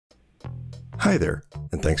Hi there,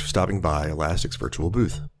 and thanks for stopping by Elastic's virtual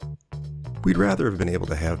booth. We'd rather have been able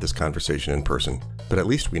to have this conversation in person, but at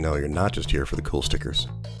least we know you're not just here for the cool stickers.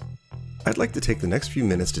 I'd like to take the next few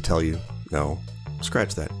minutes to tell you, no,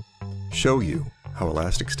 scratch that, show you how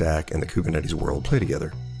Elastic Stack and the Kubernetes world play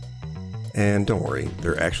together. And don't worry,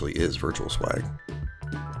 there actually is virtual swag.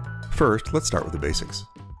 First, let's start with the basics.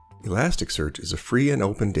 Elasticsearch is a free and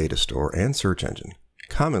open data store and search engine,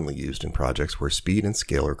 commonly used in projects where speed and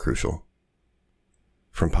scale are crucial.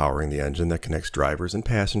 From powering the engine that connects drivers and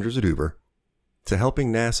passengers at Uber, to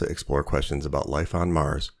helping NASA explore questions about life on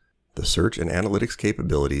Mars, the search and analytics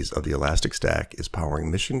capabilities of the Elastic Stack is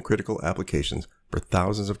powering mission-critical applications for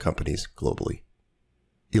thousands of companies globally.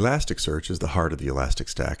 Elasticsearch is the heart of the Elastic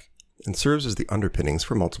Stack and serves as the underpinnings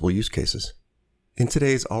for multiple use cases. In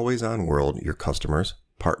today's always-on world, your customers,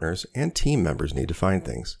 partners, and team members need to find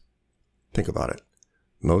things. Think about it.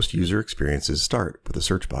 Most user experiences start with a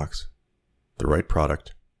search box. The right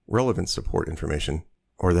product, relevant support information,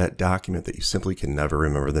 or that document that you simply can never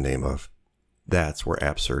remember the name of. That's where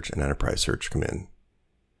app search and enterprise search come in.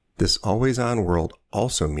 This always-on world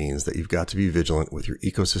also means that you've got to be vigilant with your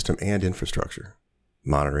ecosystem and infrastructure.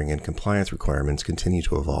 Monitoring and compliance requirements continue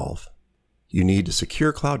to evolve. You need to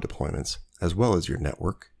secure cloud deployments, as well as your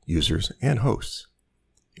network, users, and hosts.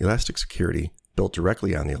 Elastic Security, built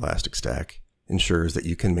directly on the Elastic Stack, ensures that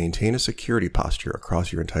you can maintain a security posture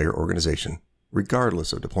across your entire organization,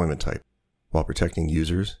 regardless of deployment type, while protecting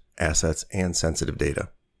users, assets, and sensitive data.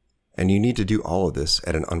 And you need to do all of this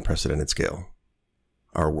at an unprecedented scale.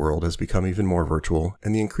 Our world has become even more virtual,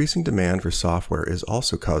 and the increasing demand for software is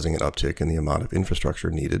also causing an uptick in the amount of infrastructure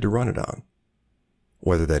needed to run it on.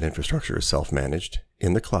 Whether that infrastructure is self-managed,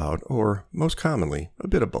 in the cloud, or, most commonly, a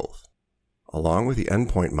bit of both. Along with the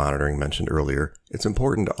endpoint monitoring mentioned earlier, it's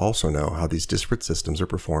important to also know how these disparate systems are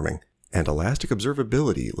performing, and Elastic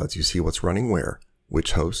Observability lets you see what's running where,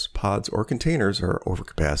 which hosts, pods, or containers are over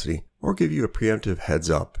capacity, or give you a preemptive heads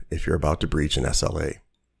up if you're about to breach an SLA.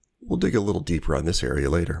 We'll dig a little deeper on this area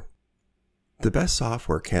later. The best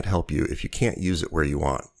software can't help you if you can't use it where you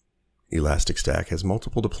want. Elastic Stack has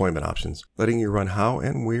multiple deployment options, letting you run how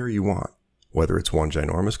and where you want, whether it's one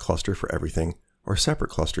ginormous cluster for everything, or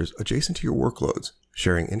separate clusters adjacent to your workloads,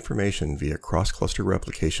 sharing information via cross-cluster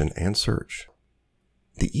replication and search.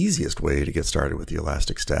 The easiest way to get started with the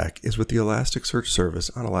Elastic Stack is with the Elasticsearch service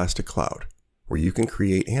on Elastic Cloud, where you can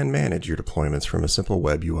create and manage your deployments from a simple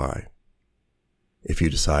web UI. If you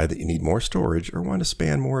decide that you need more storage or want to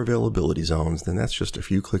span more availability zones, then that's just a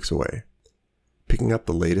few clicks away. Picking up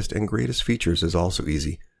the latest and greatest features is also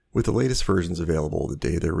easy, with the latest versions available the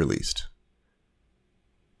day they're released.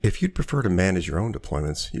 If you'd prefer to manage your own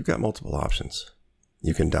deployments, you've got multiple options.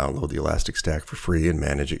 You can download the Elastic Stack for free and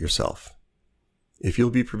manage it yourself. If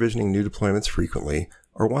you'll be provisioning new deployments frequently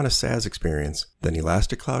or want a SaaS experience, then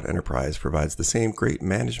Elastic Cloud Enterprise provides the same great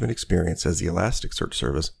management experience as the Elasticsearch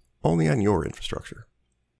service, only on your infrastructure.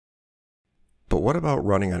 But what about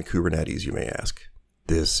running on Kubernetes, you may ask?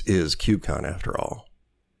 This is KubeCon after all.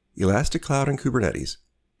 Elastic Cloud and Kubernetes,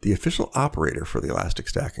 the official operator for the Elastic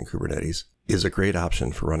Stack and Kubernetes, is a great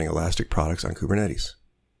option for running Elastic products on Kubernetes.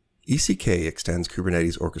 ECK extends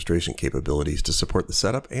Kubernetes orchestration capabilities to support the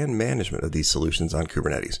setup and management of these solutions on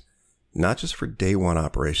Kubernetes, not just for day one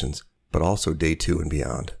operations, but also day two and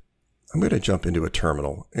beyond. I'm going to jump into a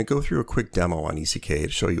terminal and go through a quick demo on ECK to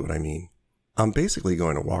show you what I mean. I'm basically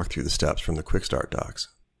going to walk through the steps from the Quick Start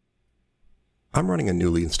docs. I'm running a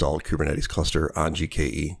newly installed Kubernetes cluster on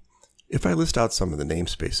GKE. If I list out some of the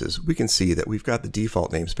namespaces, we can see that we've got the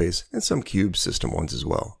default namespace and some kube system ones as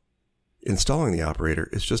well. Installing the operator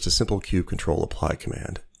is just a simple kube control apply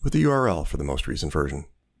command with the URL for the most recent version.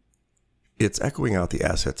 It's echoing out the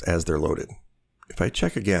assets as they're loaded. If I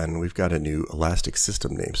check again, we've got a new Elastic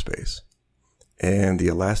System namespace, and the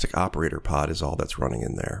Elastic Operator pod is all that's running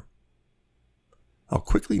in there. I'll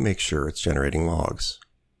quickly make sure it's generating logs.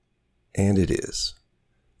 And it is.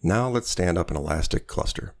 Now let's stand up an Elastic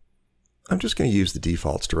cluster. I'm just going to use the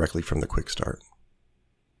defaults directly from the Quick Start.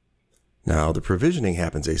 Now the provisioning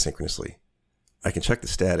happens asynchronously. I can check the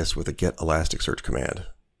status with a get Elasticsearch command.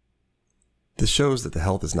 This shows that the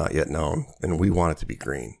health is not yet known, and we want it to be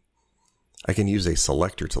green. I can use a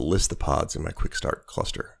selector to list the pods in my Quick Start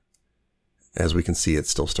cluster. As we can see,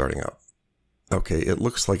 it's still starting up. Okay, it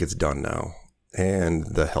looks like it's done now, and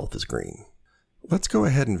the health is green. Let's go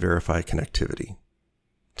ahead and verify connectivity.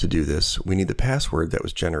 To do this, we need the password that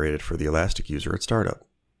was generated for the Elastic user at startup.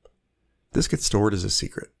 This gets stored as a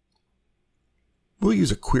secret. We'll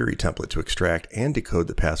use a query template to extract and decode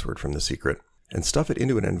the password from the secret and stuff it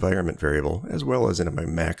into an environment variable as well as into my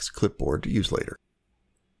Mac's clipboard to use later.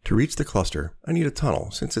 To reach the cluster, I need a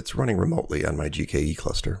tunnel since it's running remotely on my GKE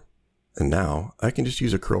cluster. And now I can just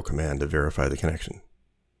use a curl command to verify the connection.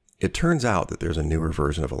 It turns out that there's a newer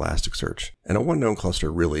version of Elasticsearch, and a one-node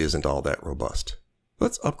cluster really isn't all that robust.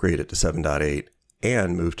 Let's upgrade it to 7.8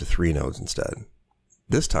 and move to 3 nodes instead.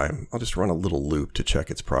 This time, I'll just run a little loop to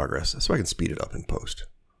check its progress so I can speed it up in post.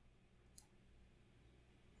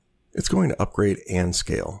 It's going to upgrade and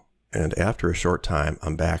scale, and after a short time,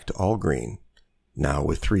 I'm back to all green, now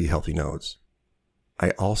with 3 healthy nodes.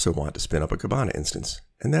 I also want to spin up a Kibana instance,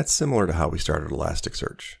 and that's similar to how we started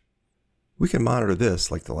Elasticsearch. We can monitor this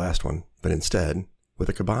like the last one, but instead with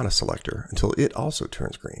a Kibana selector until it also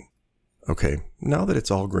turns green. Okay, now that it's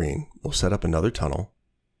all green, we'll set up another tunnel,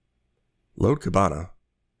 load Kibana,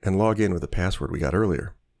 and log in with the password we got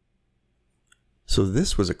earlier. So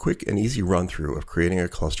this was a quick and easy run through of creating a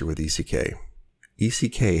cluster with ECK.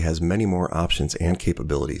 ECK has many more options and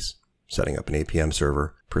capabilities, setting up an APM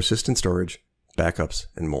server, persistent storage, backups,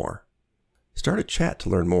 and more. Start a chat to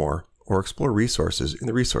learn more, or explore resources in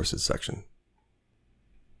the resources section.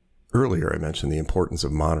 Earlier I mentioned the importance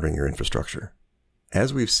of monitoring your infrastructure.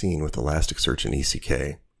 As we've seen with Elasticsearch and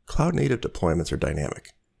ECK, cloud-native deployments are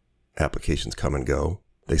dynamic. Applications come and go,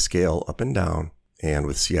 they scale up and down, and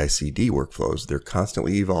with CI/CD workflows, they're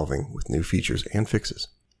constantly evolving with new features and fixes.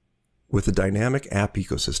 With a dynamic app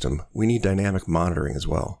ecosystem, we need dynamic monitoring as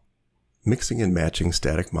well. Mixing and matching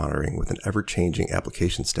static monitoring with an ever-changing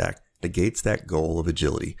application stack negates that goal of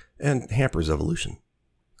agility and hampers evolution.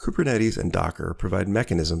 Kubernetes and Docker provide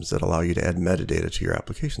mechanisms that allow you to add metadata to your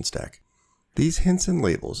application stack. These hints and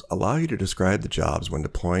labels allow you to describe the jobs when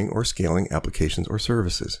deploying or scaling applications or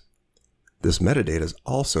services. This metadata is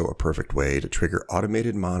also a perfect way to trigger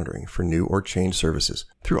automated monitoring for new or changed services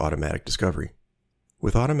through automatic discovery.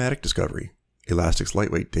 With automatic discovery, Elastic's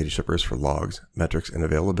lightweight data shippers for logs, metrics, and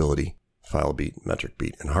availability, FileBeat,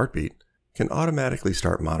 MetricBeat, and Heartbeat, can automatically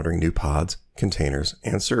start monitoring new pods, containers,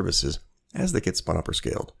 and services as they get spun up or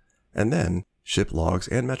scaled, and then ship logs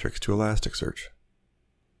and metrics to Elasticsearch.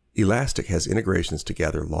 Elastic has integrations to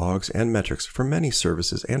gather logs and metrics for many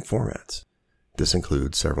services and formats. This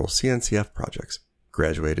includes several CNCF projects,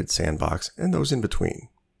 graduated sandbox, and those in between.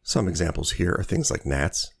 Some examples here are things like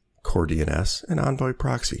NATS, Core DNS, and Envoy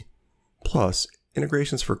Proxy, plus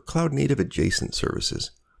integrations for cloud-native adjacent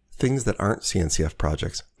services, things that aren't CNCF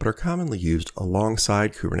projects but are commonly used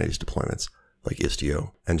alongside Kubernetes deployments like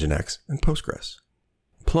Istio, Nginx, and Postgres.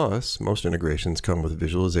 Plus, most integrations come with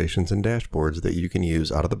visualizations and dashboards that you can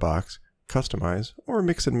use out of the box, customize, or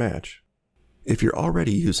mix and match. If you're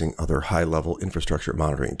already using other high-level infrastructure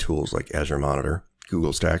monitoring tools like Azure Monitor,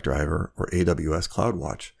 Google Stackdriver, or AWS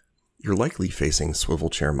CloudWatch, you're likely facing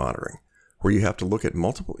swivel chair monitoring, where you have to look at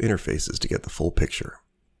multiple interfaces to get the full picture.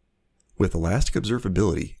 With Elastic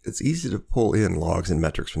Observability, it's easy to pull in logs and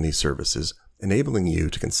metrics from these services, enabling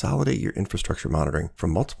you to consolidate your infrastructure monitoring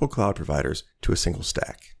from multiple cloud providers to a single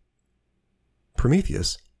stack.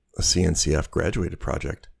 Prometheus, a CNCF graduated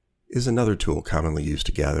project, is another tool commonly used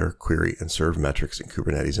to gather, query, and serve metrics in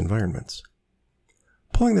Kubernetes environments.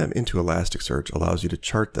 Pulling them into Elasticsearch allows you to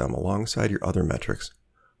chart them alongside your other metrics,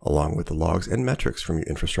 along with the logs and metrics from your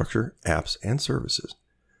infrastructure, apps, and services,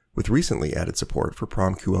 with recently added support for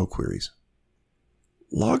PromQL queries.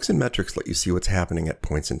 Logs and metrics let you see what's happening at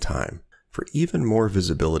points in time. For even more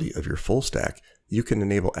visibility of your full stack, you can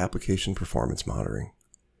enable application performance monitoring.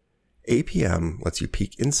 APM lets you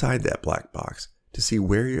peek inside that black box to see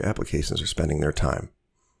where your applications are spending their time,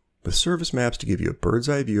 with service maps to give you a bird's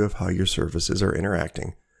eye view of how your services are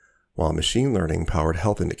interacting, while machine learning powered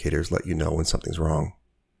health indicators let you know when something's wrong.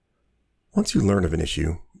 Once you learn of an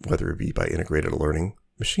issue, whether it be by integrated alerting,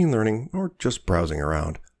 machine learning, or just browsing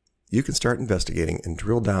around, you can start investigating and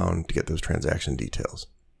drill down to get those transaction details.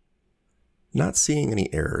 Not seeing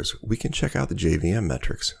any errors, we can check out the JVM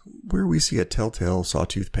metrics, where we see a telltale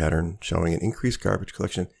sawtooth pattern showing an increased garbage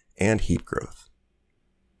collection and heap growth.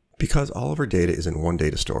 Because all of our data is in one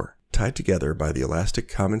data store, tied together by the Elastic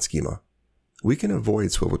Common Schema, we can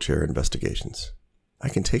avoid swivel chair investigations. I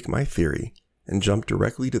can take my theory and jump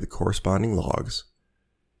directly to the corresponding logs,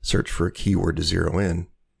 search for a keyword to zero in,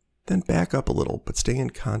 then back up a little but stay in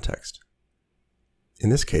context. In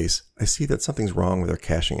this case, I see that something's wrong with our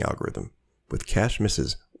caching algorithm, with cache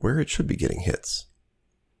misses where it should be getting hits.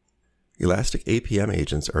 Elastic APM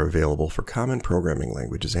agents are available for common programming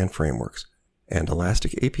languages and frameworks, and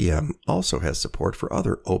Elastic APM also has support for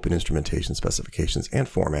other open instrumentation specifications and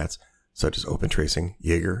formats such as OpenTracing,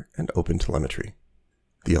 Jaeger, and OpenTelemetry.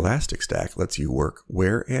 The Elastic Stack lets you work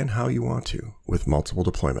where and how you want to with multiple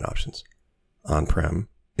deployment options: on-prem,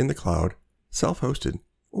 in the cloud, self-hosted,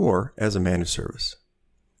 or as a managed service.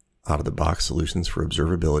 out-of-the-box solutions for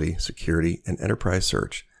observability, security, and enterprise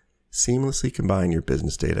search seamlessly combine your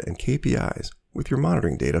business data and KPIs with your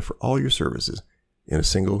monitoring data for all your services in a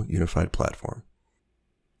single unified platform.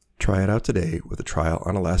 Try it out today with a trial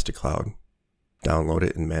on Elastic Cloud, download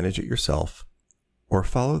it and manage it yourself, or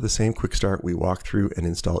follow the same quick start we walk through and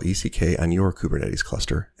install ECK on your Kubernetes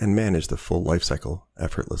cluster and manage the full lifecycle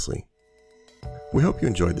effortlessly. We hope you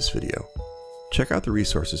enjoyed this video. Check out the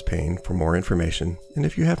resources pane for more information, and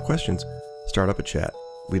if you have questions, start up a chat.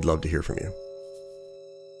 We'd love to hear from you.